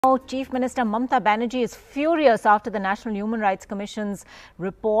Chief Minister Mamata Banerjee is furious after the National Human Rights Commission's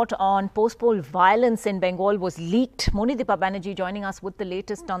report on post-poll violence in Bengal was leaked. Monideepa Banerjee joining us with the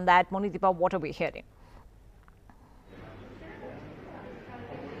latest on that. Monideepa, what are we hearing?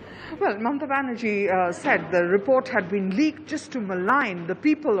 Well, Mamata Banerjee said the report had been leaked just to malign the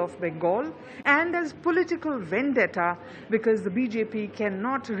people of Bengal and as political vendetta because the BJP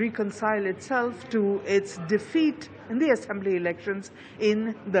cannot reconcile itself to its defeat in the assembly elections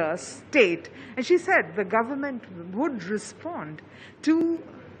in the state. And she said the government would respond to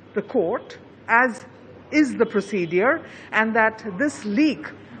the court as is the procedure and that this leak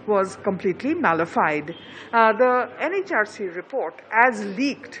was completely nullified. The NHRC report, as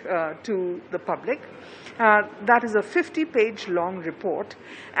leaked to the public, that is a 50-page long report,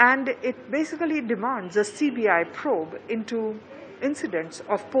 and it basically demands a CBI probe into incidents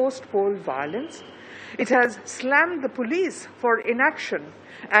of post-poll violence. It has slammed the police for inaction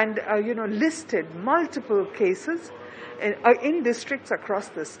and listed multiple cases in districts across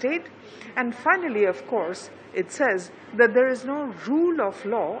the state. And finally, of course, it says that there is no rule of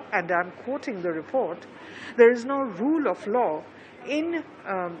law, and I'm quoting the report, there is no rule of law in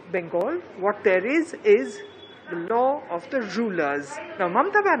Bengal. What there is the law of the rulers. Now,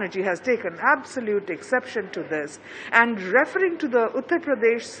 Mamata Banerjee has taken absolute exception to this, and referring to the Uttar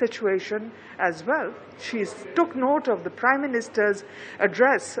Pradesh situation as well, she took note of the Prime Minister's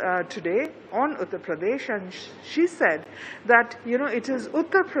address today on Uttar Pradesh, and she said that, it is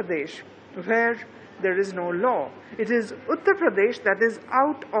Uttar Pradesh where there is no law. It is Uttar Pradesh that is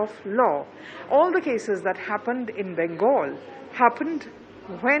out of law. All the cases that happened in Bengal happened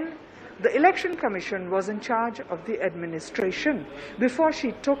when the Election Commission was in charge of the administration before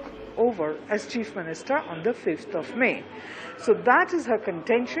she took over as Chief Minister on the 5th of May. So that is her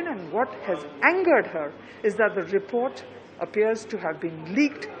contention, and what has angered her is that the report appears to have been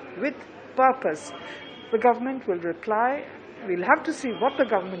leaked with purpose. The government will reply. We'll have to see what the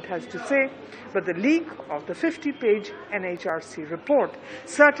government has to say, but the leak of the 50-page NHRC report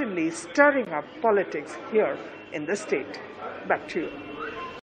certainly stirring up politics here in the state. Back to you.